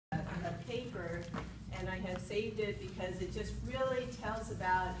and I have saved it because it just really tells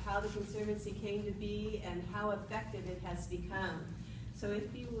about how the Conservancy came to be and how effective it has become. So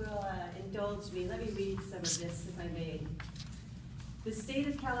if you will indulge me, let me read some of this, if I may. The state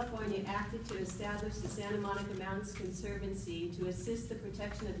of California acted to establish the Santa Monica Mountains Conservancy to assist the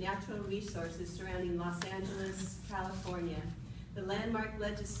protection of natural resources surrounding Los Angeles, California. The landmark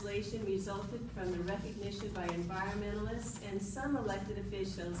legislation resulted from the recognition by environmentalists and some elected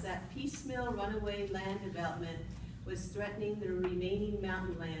officials that piecemeal runaway land development was threatening the remaining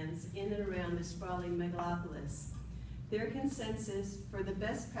mountain lands in and around the sprawling megalopolis. Their consensus for the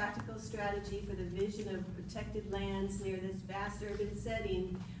best practical strategy for the vision of protected lands near this vast urban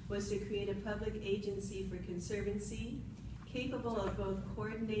setting was to create a public agency for conservancy, capable of both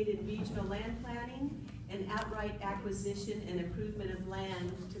coordinated regional land planning and outright acquisition and improvement of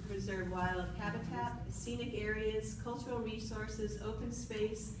land to preserve wild habitat, scenic areas, cultural resources, open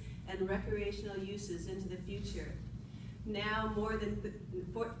space, and recreational uses into the future. Now,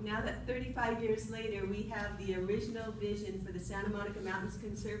 now that 35 years later, we have the original vision for the Santa Monica Mountains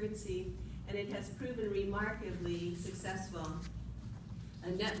Conservancy, and it has proven remarkably successful. A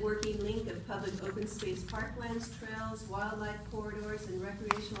networking link of public open space parklands, trails, wildlife corridors, and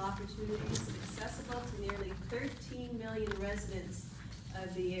recreational opportunities accessible to nearly 13 million residents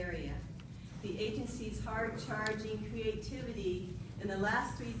of the area. The agency's hard-charging creativity in the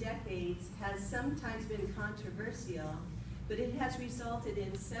last 3 decades has sometimes been controversial, but it has resulted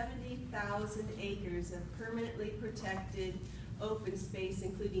in 70,000 acres of permanently protected open space,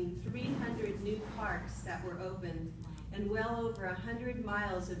 including 300 new parks that were opened, and well over 100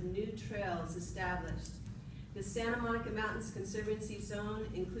 miles of new trails established. The Santa Monica Mountains Conservancy Zone,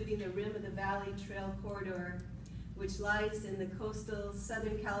 including the Rim of the Valley Trail Corridor, which lies in the coastal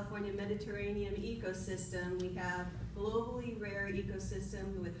Southern California Mediterranean ecosystem. We have a globally rare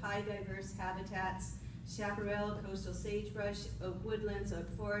ecosystem with high diverse habitats, chaparral, coastal sagebrush, oak woodlands,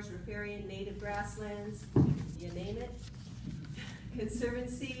 oak forest, riparian, native grasslands, you name it.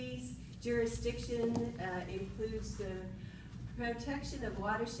 Conservancy's jurisdiction includes the protection of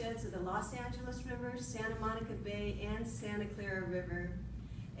watersheds of the Los Angeles River, Santa Monica Bay, and Santa Clara River,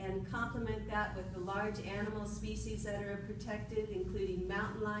 and complement that with the large animal species that are protected, including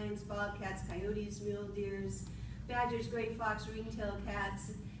mountain lions, bobcats, coyotes, mule deers, badgers, gray fox, ring-tailed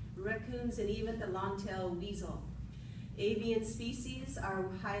cats, raccoons, and even the long-tailed weasel. Avian species are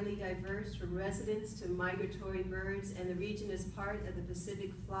highly diverse, from residents to migratory birds, and the region is part of the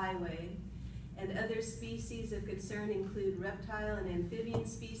Pacific Flyway. And other species of concern include reptile and amphibian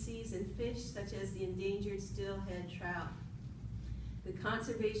species and fish such as the endangered steelhead trout. The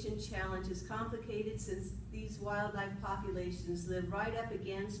conservation challenge is complicated since these wildlife populations live right up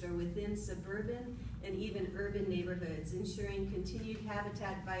against or within suburban and even urban neighborhoods, ensuring continued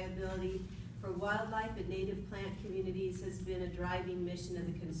habitat viability for wildlife and native plant communities has been a driving mission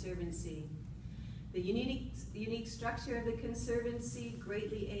of the Conservancy. The unique structure of the Conservancy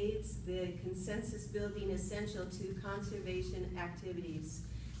greatly aids the consensus building essential to conservation activities.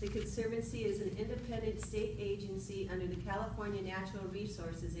 The Conservancy is an independent state agency under the California Natural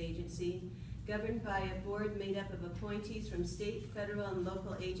Resources Agency, governed by a board made up of appointees from state, federal, and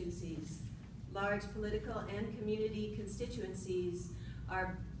local agencies. Large political and community constituencies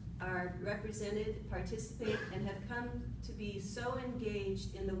are represented, participate, and have come to be so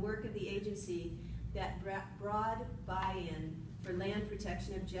engaged in the work of the agency that broad buy-in for land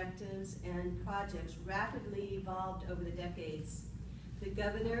protection objectives and projects rapidly evolved over the decades. The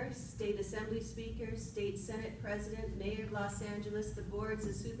governor, state assembly speaker, state senate president, mayor of Los Angeles, the boards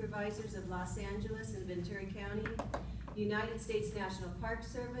of supervisors of Los Angeles and Ventura County, United States National Park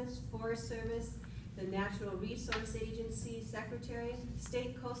Service, Forest Service, the Natural Resource Agency Secretary,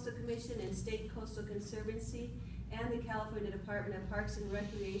 State Coastal Commission and State Coastal Conservancy, and the California Department of Parks and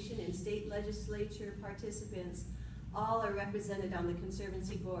Recreation and state legislature participants all are represented on the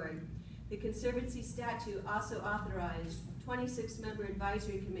Conservancy Board. The Conservancy statute also authorized 26-member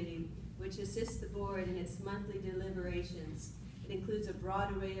advisory committee, which assists the board in its monthly deliberations. It includes a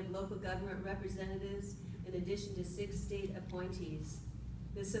broad array of local government representatives in addition to 6 state appointees.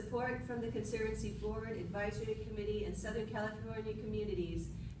 The support from the Conservancy Board, Advisory Committee, and Southern California communities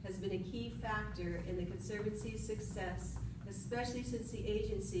has been a key factor in the Conservancy's success, especially since the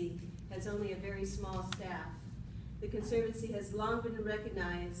agency has only a very small staff. The Conservancy has long been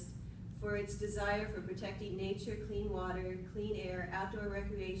recognized for its desire for protecting nature, clean water, clean air, outdoor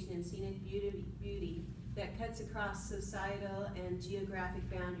recreation, and scenic beauty that cuts across societal and geographic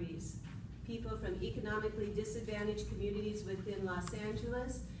boundaries. People from economically disadvantaged communities within Los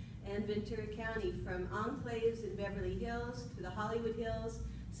Angeles and Ventura County, from enclaves in Beverly Hills to the Hollywood Hills,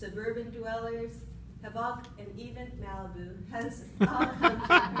 suburban dwellers, and even Malibu, has all come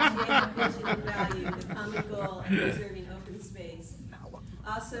to appreciate the vision and value, the common goal of preserving open space.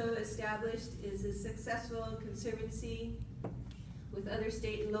 Also established is a successful conservancy with other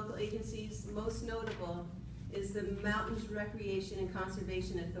state and local agencies. Most notable is the Mountains Recreation and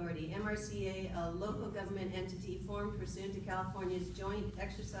Conservation Authority, MRCA, a local government entity formed pursuant to California's Joint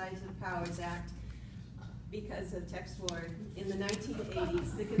Exercise of Powers Act because of Tex Ward. In the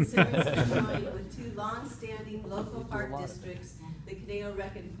 1980s, the Conservancy joined with two long-standing local park districts, the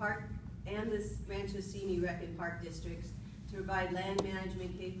Cadeo-Reckon Park and the Rancho Simi-Reckon Park districts, to provide land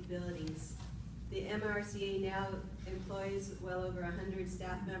management capabilities. The MRCA now employs well over 100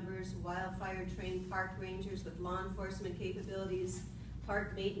 staff members, wildfire-trained park rangers with law enforcement capabilities,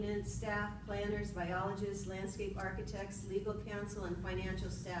 park maintenance staff, planners, biologists, landscape architects, legal counsel, and financial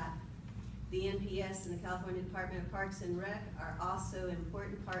staff. The NPS and the California Department of Parks and Rec are also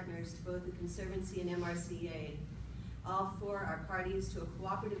important partners to both the Conservancy and MRCA. All four are parties to a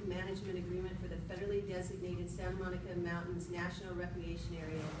cooperative management agreement for the federally designated Santa Monica Mountains National Recreation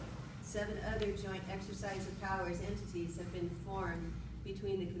Area. 7 other joint exercise of powers entities have been formed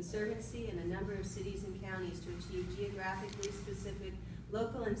between the Conservancy and a number of cities and counties to achieve geographically specific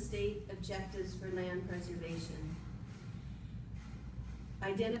local and state objectives for land preservation.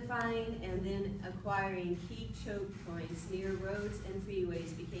 Identifying and then acquiring key choke points near roads and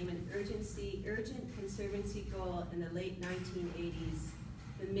freeways became an urgent Conservancy goal in the late 1980s.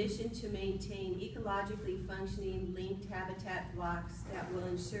 The mission to maintain ecologically functioning linked habitat blocks that will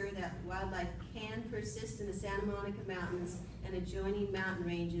ensure that wildlife can persist in the Santa Monica Mountains and adjoining mountain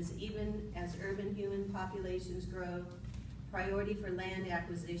ranges even as urban human populations grow. Priority for land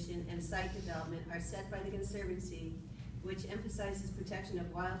acquisition and site development are set by the Conservancy, which emphasizes protection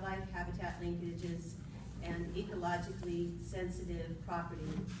of wildlife, habitat linkages, and ecologically sensitive property.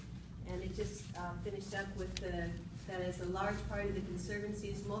 And it just finished up with that as a large part of the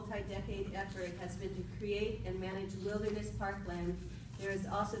Conservancy's multi-decade effort has been to create and manage wilderness parkland. There has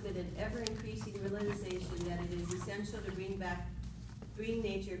also been an ever-increasing realization that it is essential to bring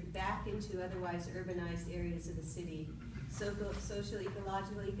nature back into otherwise urbanized areas of the city. Social,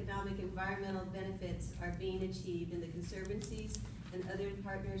 ecological, economic, environmental benefits are being achieved, and the Conservancies and other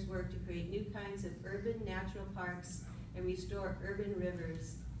partners work to create new kinds of urban natural parks and restore urban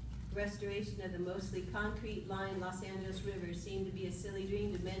rivers. Restoration of the mostly concrete-lined Los Angeles River seemed to be a silly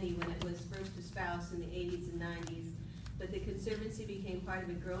dream to many when it was first espoused in the 80s and 90s, but the Conservancy became part of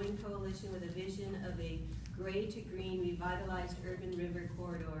a growing coalition with a vision of a gray to green revitalized urban river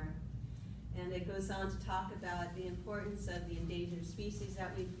corridor. And it goes on to talk about the importance of the endangered species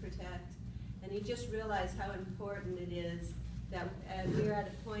that we protect. And you just realize how important it is that we're at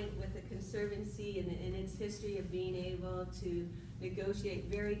a point with the Conservancy in its history of being able to negotiate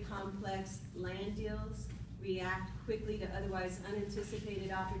very complex land deals, react quickly to otherwise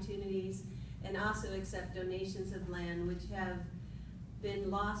unanticipated opportunities, and also accept donations of land which have been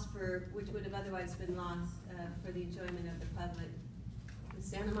lost which would have otherwise been lost for the enjoyment of the public. The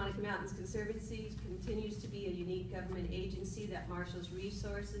Santa Monica Mountains Conservancy continues to be a unique government agency that marshals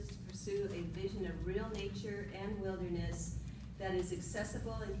resources to pursue a vision of real nature and wilderness that is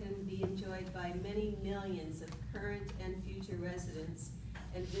accessible and can be enjoyed by many millions of current and future residents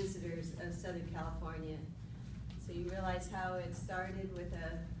and visitors of Southern California. So you realize how it started with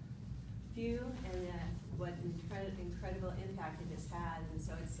a few and what incredible impact it has had. And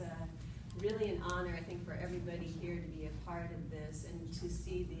so it's really an honor, I think, for everybody here to be a part of this and to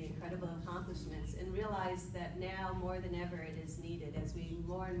see the incredible accomplishments and realize that now more than ever it is needed as we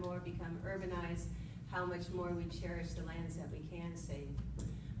more and more become urbanized, how much more we cherish the lands that we can save.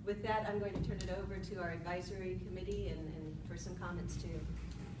 With that, I'm going to turn it over to our advisory committee and for some comments too.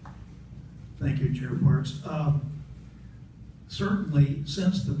 Thank you, Chair Parks. Certainly,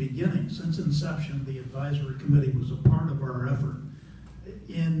 since the beginning, since inception, the advisory committee was a part of our effort.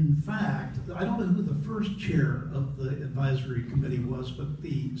 In fact, I don't know who the first chair of the advisory committee was, but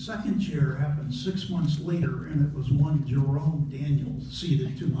the second chair happened 6 months later, and it was one Jerome Daniels,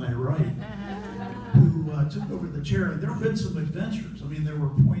 seated to my right, who took over the chair. And there have been some adventures. I mean, there were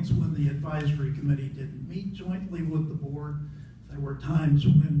points when the advisory committee didn't meet jointly with the board. There were times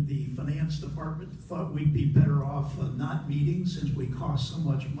when the finance department thought we'd be better off not meeting since we cost so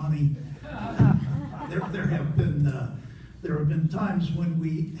much money. There have been times when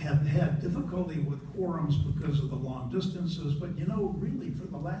we have had difficulty with quorums because of the long distances, but you know, really for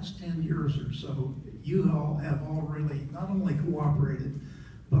the last 10 years or so, you all have all really not only cooperated,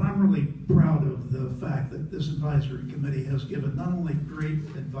 but I'm really proud of the fact that this advisory committee has given not only great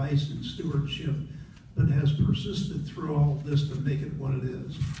advice and stewardship, but has persisted through all of this to make it what it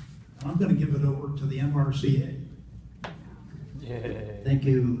is. I'm going to give it over to the MRCA. Thank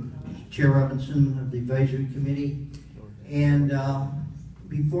you, Chair Robinson of the Advisory Committee. And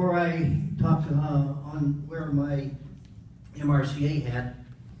before I talk on where my MRCA hat,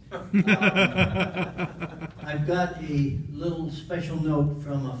 I've got a little special note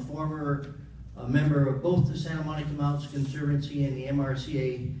from a former member of both the Santa Monica Mountains Conservancy and the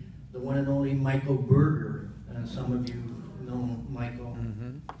MRCA, the one and only Michael Berger. Some of you know Michael.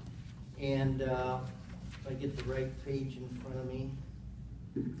 Mm-hmm. And if I get the right page in front of me.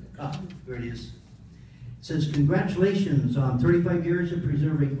 There it is. It says, congratulations on 35 years of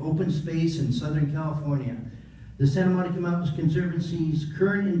preserving open space in Southern California. The Santa Monica Mountains Conservancy's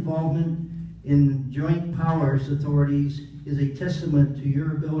current involvement in joint powers authorities is a testament to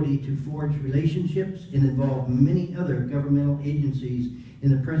your ability to forge relationships and involve many other governmental agencies in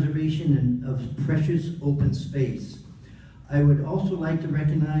the preservation of precious open space. I would also like to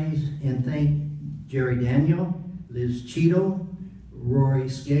recognize and thank Jerry Daniel, Liz Cheeto, Rorie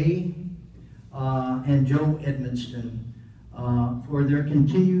Skei, and Joe Edmonston for their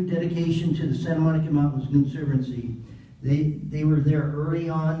continued dedication to the Santa Monica Mountains Conservancy. They were there early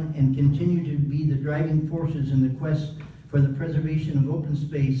on and continue to be the driving forces in the quest for the preservation of open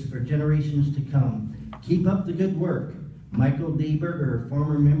space for generations to come. Keep up the good work. Michael D. Berger,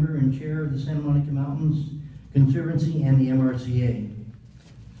 former member and chair of the Santa Monica Mountains Conservancy and the MRCA.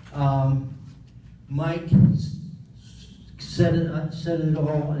 Mike said it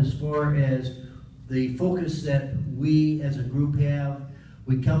all as far as the focus that we as a group have.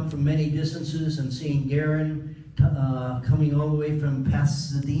 We come from many distances, and seeing Garen coming all the way from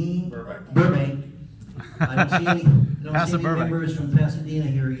Pasadena, Burbank. I don't see any members from Pasadena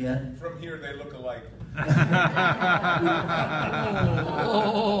here yet. From here, they look alike.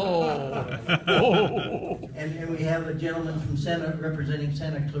 And we have a gentleman from representing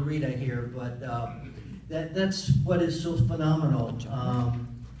Santa Clarita here, but that's what is so phenomenal.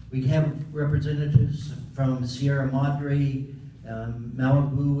 We have representatives from Sierra Madre,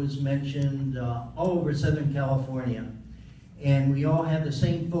 Malibu was mentioned, all over Southern California. And we all have the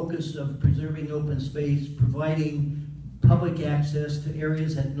same focus of preserving open space, providing public access to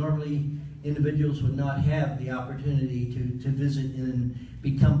areas that normally individuals would not have the opportunity to visit and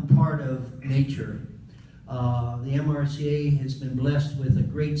become part of nature. The MRCA has been blessed with a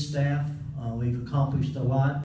great staff. We've accomplished a lot.